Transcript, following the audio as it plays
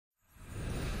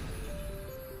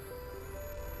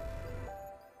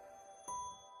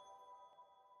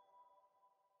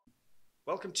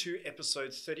Welcome to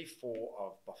episode 34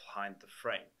 of Behind the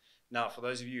Frame. Now, for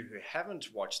those of you who haven't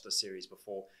watched the series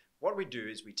before, what we do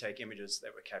is we take images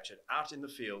that were captured out in the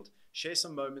field, share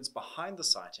some moments behind the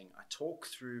sighting. I talk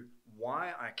through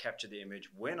why I captured the image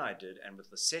when I did and with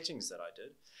the settings that I did.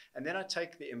 And then I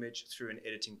take the image through an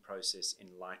editing process in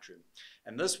Lightroom.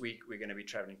 And this week, we're going to be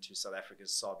traveling to South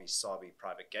Africa's Sabi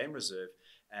private game reserve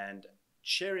and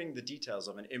sharing the details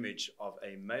of an image of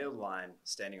a male lion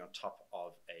standing on top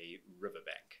of a riverbank.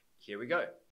 Here we go.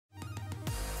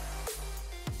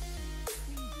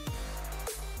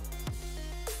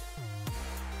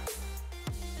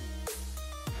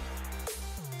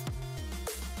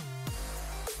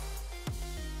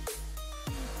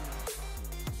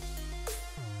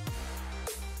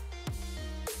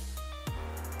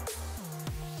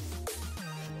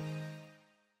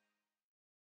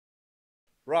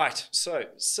 Right, so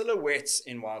silhouettes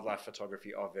in wildlife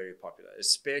photography are very popular,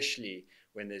 especially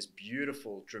when there's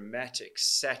beautiful, dramatic,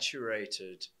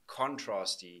 saturated,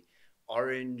 contrasty,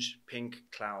 orange, pink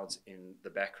clouds in the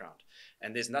background.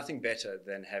 And there's nothing better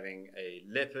than having a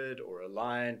leopard or a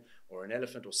lion or an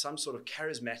elephant or some sort of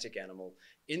charismatic animal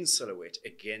in silhouette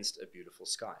against a beautiful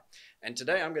sky. And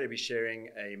today I'm going to be sharing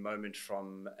a moment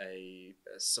from a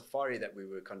safari that we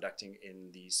were conducting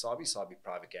in the Sabi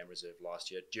private game reserve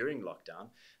last year during lockdown.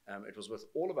 It was with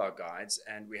all of our guides,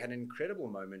 and we had an incredible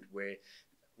moment where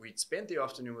we'd spent the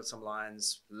afternoon with some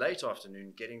lions, late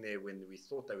afternoon, getting there when we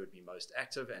thought they would be most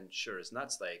active, and sure as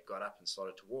nuts, they got up and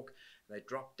started to walk. They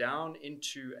dropped down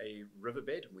into a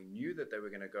riverbed. We knew that they were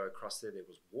going to go across there. There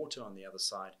was water on the other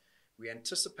side. We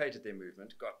anticipated their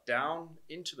movement, got down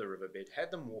into the riverbed,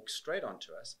 had them walk straight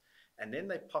onto us, and then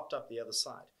they popped up the other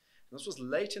side. And this was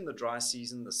late in the dry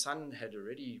season. The sun had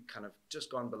already kind of just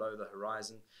gone below the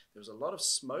horizon. There was a lot of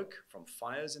smoke from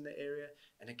fires in the area,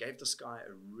 and it gave the sky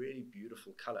a really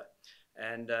beautiful color.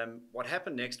 And what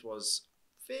happened next was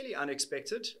fairly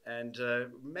unexpected, and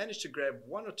managed to grab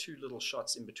one or two little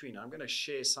shots in between. I'm going to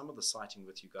share some of the sighting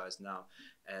with you guys now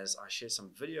as I share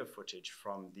some video footage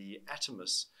from the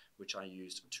Atomus, which I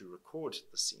used to record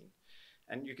the scene.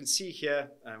 And you can see here,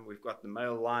 we've got the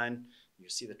male lion. You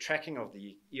see the tracking of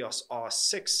the EOS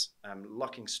R6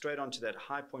 locking straight onto that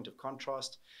high point of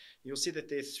contrast. You'll see that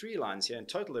there are 3 lines here. In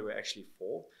total, there were actually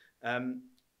 4.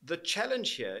 The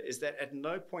challenge here is that at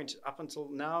no point up until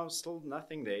now, still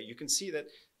nothing there. You can see that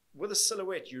with a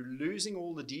silhouette, you're losing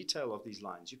all the detail of these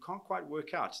lines. You can't quite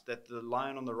work out that the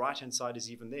lion on the right-hand side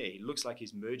is even there. He looks like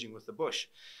he's merging with the bush.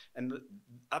 And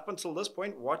up until this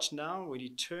point, watch now, when he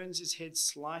turns his head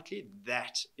slightly,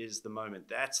 that is the moment.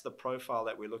 That's the profile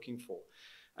that we're looking for.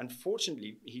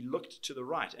 Unfortunately, he looked to the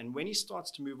right. And when he starts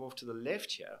to move off to the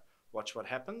left here, watch what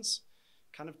happens.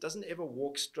 Kind of doesn't ever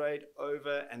walk straight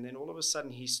over, and then all of a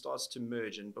sudden he starts to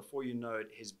merge, and before you know it,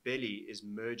 his belly is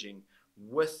merging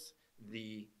with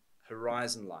the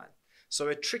horizon line. So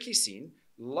a tricky scene,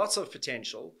 lots of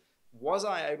potential. Was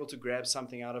I able to grab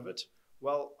something out of it?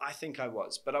 Well, I think I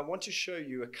was, but I want to show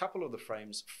you a couple of the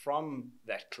frames from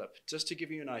that clip just to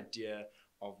give you an idea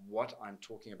of what I'm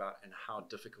talking about and how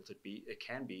difficult it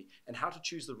can be, and how to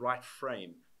choose the right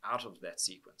frame out of that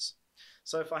sequence.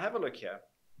 So if I have a look here,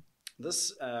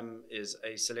 this is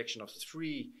a selection of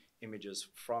 3 images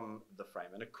from the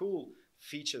frame. And a cool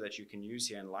feature that you can use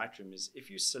here in Lightroom is if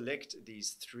you select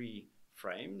these 3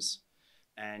 frames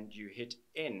and you hit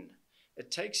N,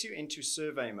 it takes you into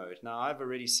survey mode. Now, I've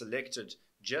already selected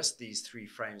just these 3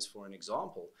 frames for an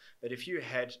example, but if you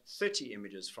had 30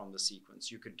 images from the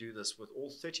sequence, you could do this with all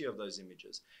 30 of those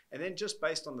images. And then just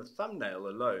based on the thumbnail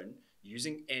alone,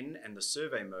 using N and the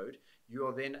survey mode, you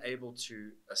are then able to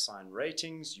assign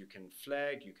ratings. You can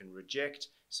flag, you can reject.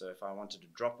 So if I wanted to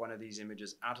drop one of these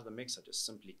images out of the mix, I just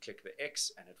simply click the X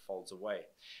and it folds away,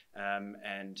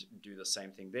 and do the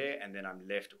same thing there. And then I'm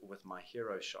left with my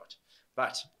hero shot.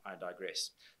 But I digress.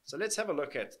 So let's have a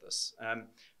look at this.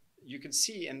 You can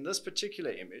see in this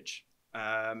particular image,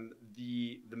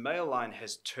 the male lion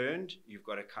has turned. You've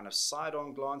got a kind of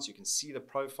side-on glance. You can see the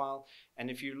profile. And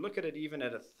if you look at it even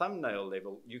at a thumbnail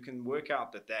level, you can work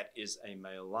out that that is a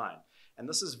male lion. And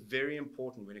this is very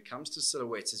important when it comes to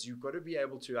silhouettes, is you've got to be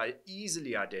able to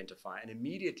easily identify and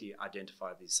immediately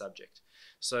identify the subject.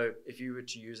 So if you were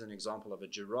to use an example of a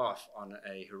giraffe on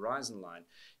a horizon line,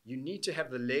 you need to have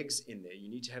the legs in there.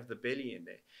 You need to have the belly in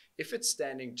there. If it's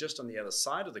standing just on the other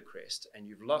side of the crest and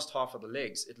you've lost half of the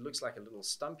legs, it looks like a little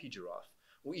stumpy giraffe.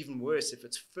 Or even worse, if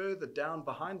it's further down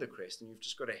behind the crest and you've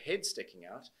just got a head sticking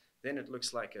out, then it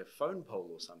looks like a phone pole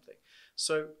or something.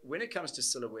 So when it comes to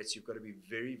silhouettes, you've got to be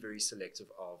very, very selective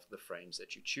of the frames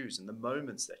that you choose and the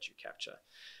moments that you capture.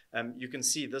 You can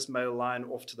see this male lion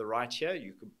off to the right here.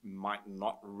 You might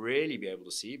not really be able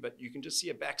to see, but you can just see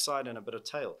a backside and a bit of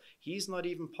tail. He's not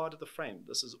even part of the frame.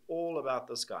 This is all about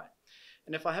this guy.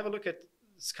 And if I have a look at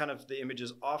kind of the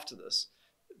images after this,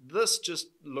 this just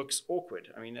looks awkward.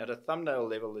 I mean, at a thumbnail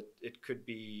level, it could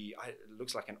be, it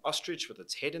looks like an ostrich with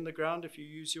its head in the ground if you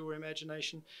use your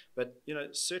imagination, but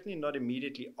certainly not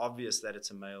immediately obvious that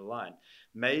it's a male lion.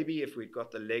 Maybe if we've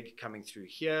got the leg coming through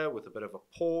here with a bit of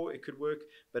a paw, it could work,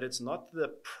 but it's not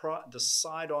the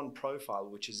side-on profile,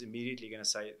 which is immediately going to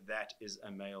say that is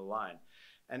a male lion.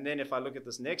 And then if I look at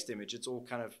this next image, it's all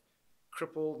kind of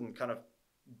crippled and kind of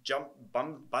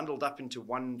bundled up into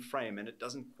one frame, and it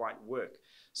doesn't quite work.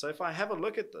 So if I have a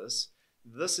look at this,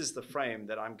 this is the frame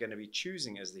that I'm going to be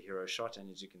choosing as the hero shot,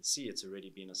 and as you can see, it's already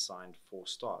been assigned 4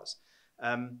 stars.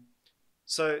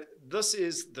 So this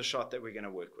is the shot that we're going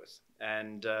to work with,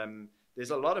 and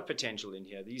there's a lot of potential in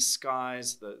here. These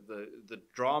skies, the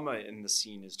drama in the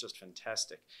scene is just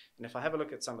fantastic. And if I have a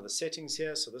look at some of the settings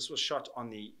here, so this was shot on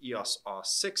the EOS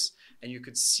R6, and you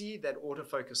could see that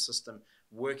autofocus system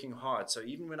working hard. So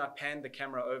even when I panned the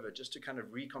camera over just to kind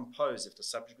of recompose if the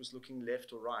subject was looking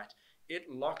left or right,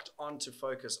 it locked onto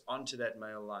focus onto that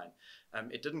male lion.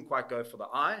 It didn't quite go for the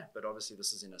eye, but obviously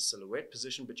this is in a silhouette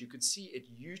position, but you could see it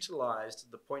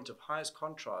utilized the point of highest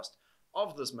contrast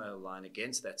of this male lion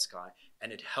against that sky,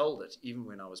 and it held it even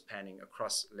when I was panning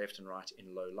across left and right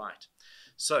in low light.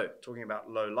 So talking about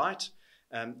low light,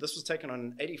 this was taken on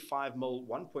an 85mm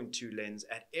 1.2 lens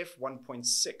at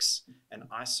f1.6 and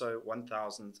ISO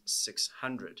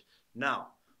 1600. Now,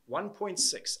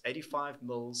 1.6,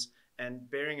 85mm, and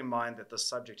bearing in mind that the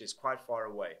subject is quite far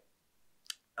away,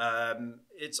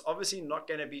 it's obviously not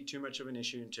going to be too much of an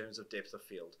issue in terms of depth of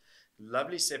field.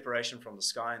 Lovely separation from the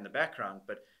sky in the background,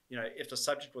 but if the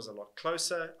subject was a lot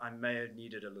closer, I may have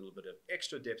needed a little bit of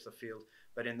extra depth of field,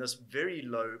 but in this very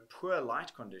low, poor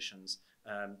light conditions,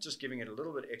 just giving it a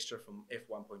little bit extra from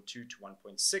f1.2 to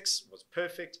 1.6 was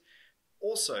perfect.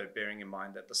 Also bearing in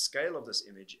mind that the scale of this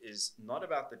image is not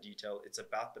about the detail, it's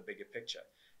about the bigger picture.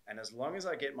 And as long as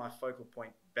I get my focal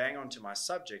point bang onto my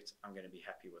subject, I'm going to be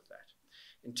happy with that.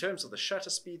 In terms of the shutter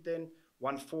speed then,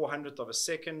 1/400th of a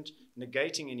second,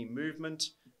 negating any movement,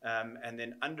 and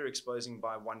then underexposing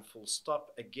by 1 full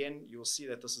stop. Again, you'll see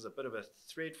that this is a bit of a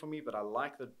thread for me, but I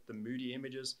like the moody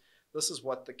images. This is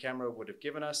what the camera would have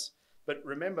given us. But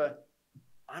remember,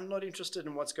 I'm not interested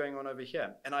in what's going on over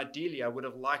here. And ideally, I would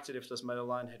have liked it if this male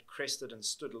lion had crested and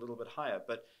stood a little bit higher.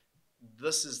 But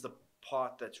this is the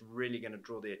part that's really going to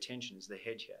draw the attention, is the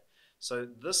head here. So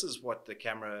this is what the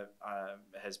camera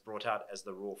has brought out as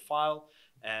the raw file.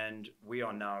 And we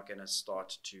are now going to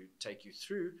start to take you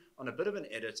through on a bit of an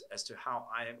edit as to how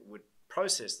I would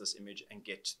process this image and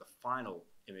get to the final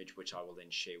image, which I will then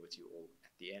share with you all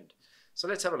at the end. So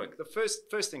let's have a look. The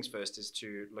first things first is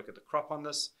to look at the crop on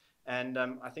this. And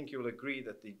I think you will agree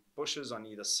that the bushes on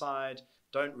either side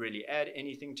don't really add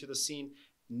anything to the scene.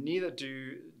 Neither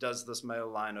does this male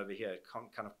lion over here. It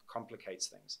kind of complicates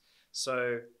things.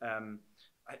 So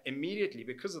immediately,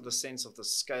 because of the sense of the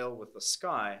scale with the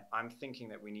sky, I'm thinking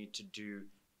that we need to do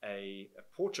a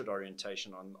portrait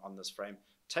orientation on this frame,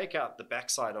 take out the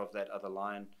backside of that other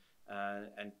lion,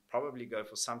 and probably go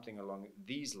for something along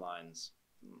these lines,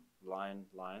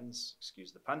 lines,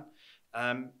 excuse the pun,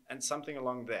 and something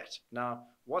along that. Now,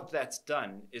 what that's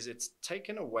done is it's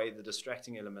taken away the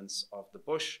distracting elements of the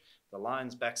bush, the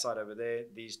lion's backside over there,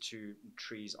 these 2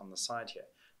 trees on the side here.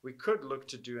 We could look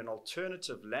to do an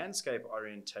alternative landscape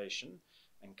orientation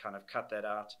and kind of cut that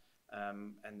out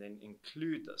and then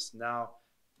include this. Now,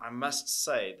 I must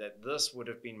say that this would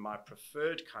have been my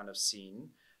preferred kind of scene.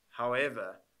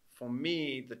 However, for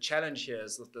me, the challenge here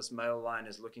is that this male lion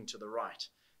is looking to the right.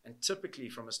 And typically,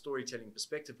 from a storytelling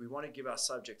perspective, we want to give our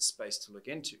subject space to look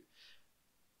into.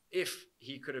 If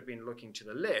he could have been looking to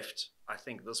the left, I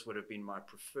think this would have been my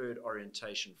preferred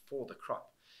orientation for the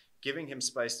crop, giving him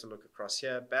space to look across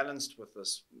here, balanced with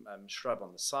this shrub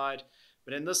on the side.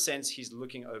 But in this sense, he's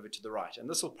looking over to the right. And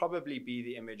this will probably be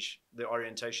the image, the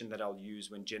orientation that I'll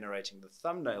use when generating the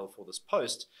thumbnail for this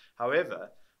post. However,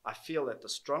 I feel that the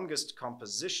strongest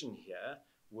composition here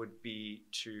would be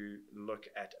to look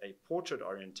at a portrait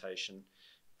orientation,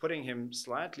 putting him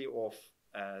slightly off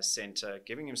center,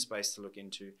 giving him space to look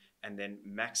into, and then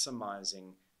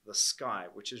maximizing the sky,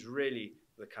 which is really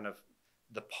the kind of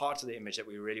the part of the image that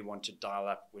we really want to dial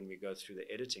up when we go through the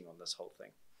editing on this whole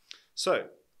thing. So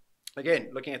again,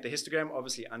 looking at the histogram,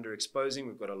 obviously underexposing,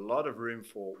 we've got a lot of room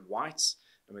for whites,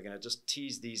 and we're going to just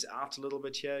tease these out a little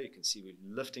bit here. You can see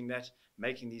we're lifting that,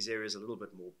 making these areas a little bit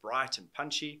more bright and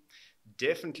punchy.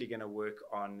 Definitely going to work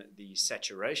on the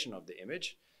saturation of the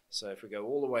image. So if we go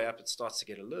all the way up, it starts to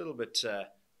get a little bit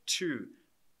too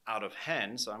out of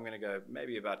hand. So I'm going to go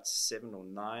maybe about 7 or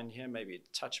 9 here, maybe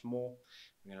a touch more.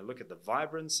 I'm going to look at the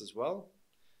vibrance as well.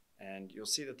 And you'll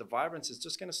see that the vibrance is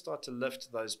just going to start to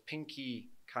lift those pinky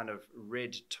kind of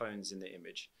red tones in the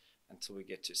image until we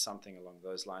get to something along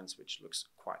those lines, which looks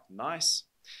quite nice.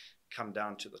 Come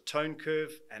down to the tone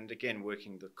curve, and again,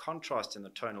 working the contrast in the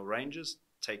tonal ranges,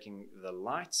 taking the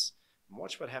lights, and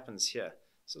watch what happens here.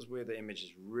 This is where the image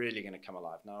is really going to come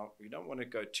alive. Now, we don't want to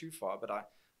go too far, but I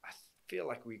feel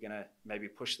like we're going to maybe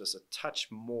push this a touch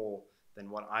more than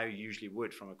what I usually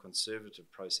would from a conservative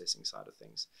processing side of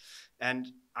things. And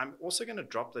I'm also going to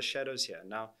drop the shadows here.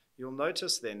 Now, you'll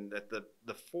notice then that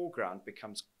the foreground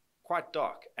becomes quite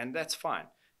dark, and that's fine.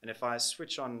 And if I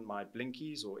switch on my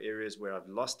blinkies or areas where I've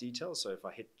lost detail, so if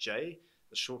I hit J,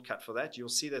 the shortcut for that, you'll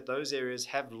see that those areas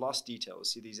have lost detail.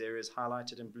 See these areas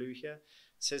highlighted in blue here?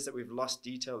 It says that we've lost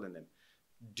detail in them.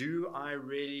 Do I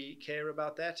really care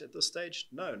about that at this stage?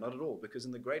 No, not at all, because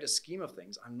in the greater scheme of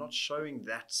things, I'm not showing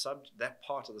that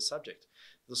part of the subject.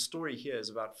 The story here is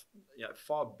about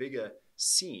far bigger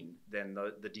scene than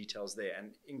the details there,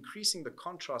 and increasing the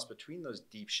contrast between those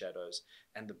deep shadows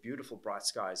and the beautiful bright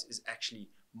skies is actually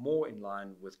more in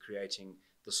line with creating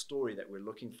the story that we're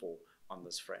looking for on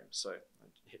this frame. So I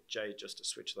hit J just to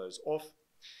switch those off.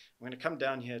 I'm going to come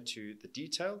down here to the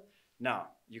detail. Now,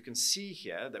 you can see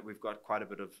here that we've got quite a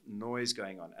bit of noise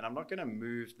going on, and I'm not going to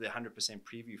move the 100%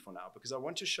 preview for now because I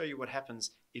want to show you what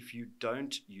happens if you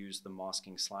don't use the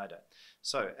masking slider.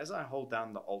 So as I hold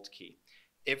down the Alt key,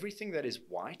 everything that is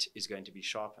white is going to be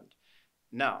sharpened.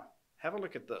 Now, have a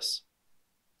look at this.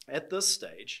 At this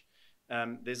stage,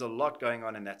 there's a lot going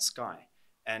on in that sky,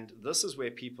 and this is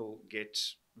where people get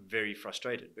very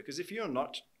frustrated, because if you're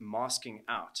not masking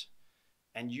out,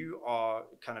 and you are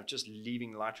kind of just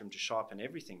leaving Lightroom to sharpen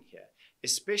everything here,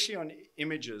 especially on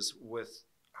images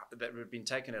that have been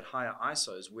taken at higher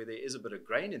ISOs where there is a bit of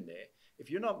grain in there,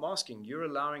 if you're not masking, you're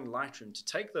allowing Lightroom to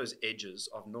take those edges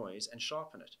of noise and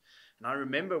sharpen it. And I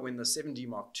remember when the 7D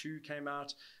Mark II came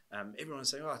out, everyone was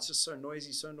saying, oh, it's just so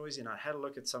noisy. And I had a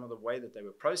look at some of the way that they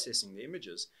were processing the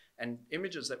images, and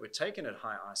images that were taken at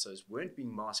high ISOs weren't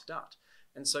being masked out.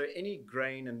 And so any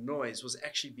grain and noise was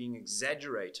actually being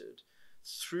exaggerated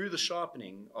through the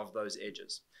sharpening of those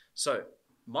edges. So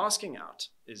masking out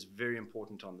is very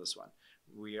important on this one.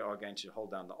 We are going to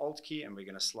hold down the Alt key and we're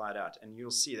going to slide out, and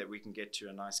you'll see that we can get to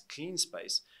a nice clean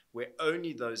space where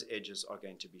only those edges are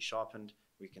going to be sharpened.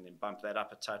 We can then bump that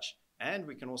up a touch, and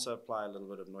we can also apply a little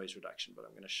bit of noise reduction, but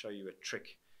I'm going to show you a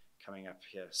trick coming up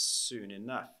here soon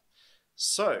enough.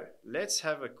 So let's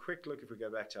have a quick look if we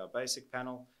go back to our basic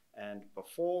panel, and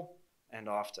before and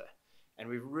after. And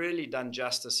we've really done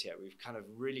justice here. We've kind of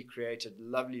really created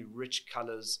lovely, rich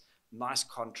colors, nice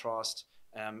contrast,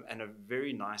 and a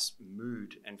very nice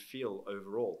mood and feel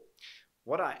overall.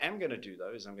 What I am going to do,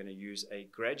 though, is I'm going to use a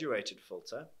graduated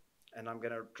filter, and I'm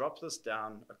going to drop this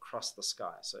down across the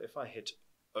sky. So if I hit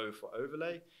O for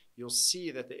overlay, you'll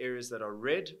see that the areas that are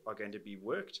red are going to be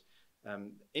worked.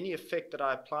 Any effect that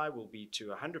I apply will be to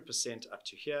 100% up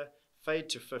to here, fade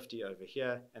to 50 over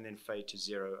here, and then fade to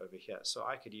 0 over here. So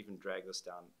I could even drag this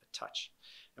down a touch.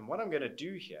 And what I'm going to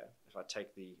do here, if I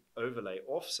take the overlay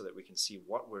off so that we can see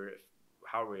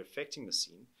how we're affecting the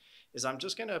scene, is I'm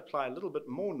just going to apply a little bit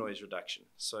more noise reduction.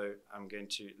 So I'm going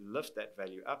to lift that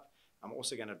value up. I'm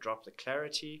also going to drop the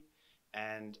clarity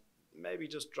and maybe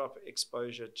just drop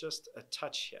exposure just a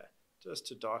touch here, just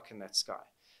to darken that sky.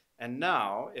 And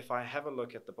now, if I have a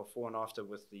look at the before and after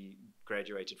with the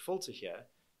graduated filter here,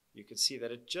 you can see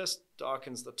that it just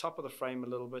darkens the top of the frame a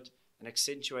little bit and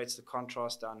accentuates the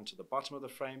contrast down into the bottom of the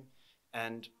frame.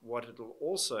 And what it'll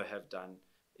also have done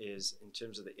is, in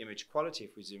terms of the image quality,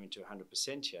 if we zoom into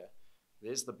 100% here,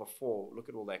 there's the before, look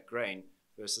at all that grain,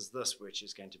 versus this, which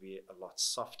is going to be a lot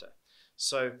softer.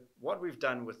 So what we've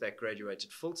done with that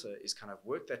graduated filter is kind of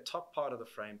work that top part of the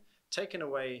frame, taken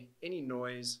away any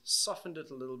noise, softened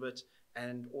it a little bit,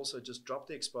 and also just drop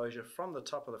the exposure from the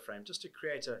top of the frame just to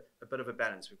create a bit of a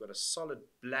balance. We've got a solid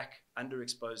black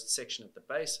underexposed section at the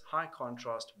base, high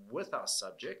contrast with our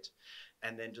subject,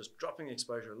 and then just dropping the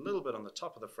exposure a little bit on the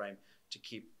top of the frame to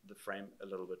keep the frame a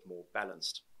little bit more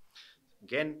balanced.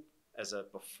 Again, as a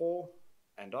before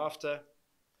and after.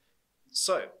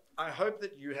 So I hope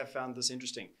that you have found this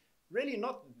interesting. Really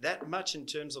not that much in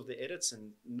terms of the edits,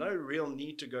 and no real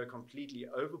need to go completely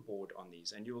overboard on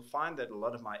these. And you will find that a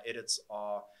lot of my edits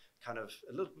are kind of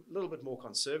a little bit more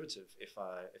conservative, if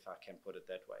I can put it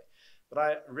that way. But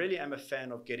I really am a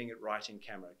fan of getting it right in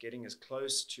camera, getting as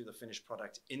close to the finished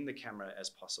product in the camera as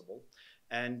possible,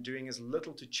 and doing as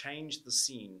little to change the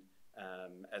scene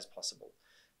as possible.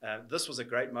 This was a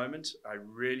great moment. I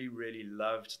really, really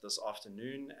loved this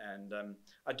afternoon, and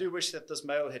I do wish that this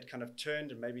male had kind of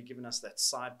turned and maybe given us that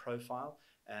side profile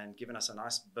and given us a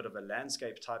nice bit of a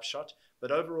landscape type shot.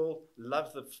 But overall,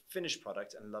 love the finished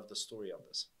product and love the story of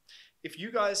this. If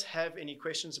you guys have any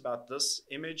questions about this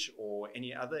image or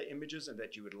any other images and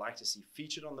that you would like to see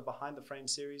featured on the Behind the Frame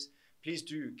series, please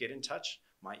do get in touch.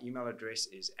 My email address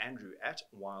is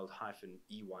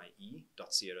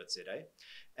andrew@wild-eye.co.za,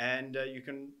 and you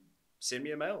can send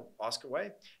me a mail, ask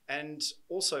away. And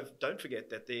also, don't forget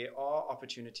that there are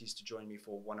opportunities to join me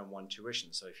for one-on-one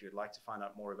tuition. So if you'd like to find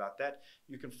out more about that,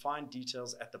 you can find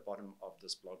details at the bottom of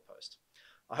this blog post.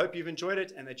 I hope you've enjoyed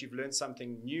it and that you've learned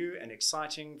something new and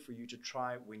exciting for you to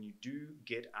try when you do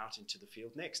get out into the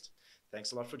field next.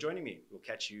 Thanks a lot for joining me. We'll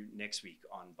catch you next week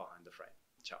on Behind the Frame.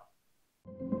 Ciao.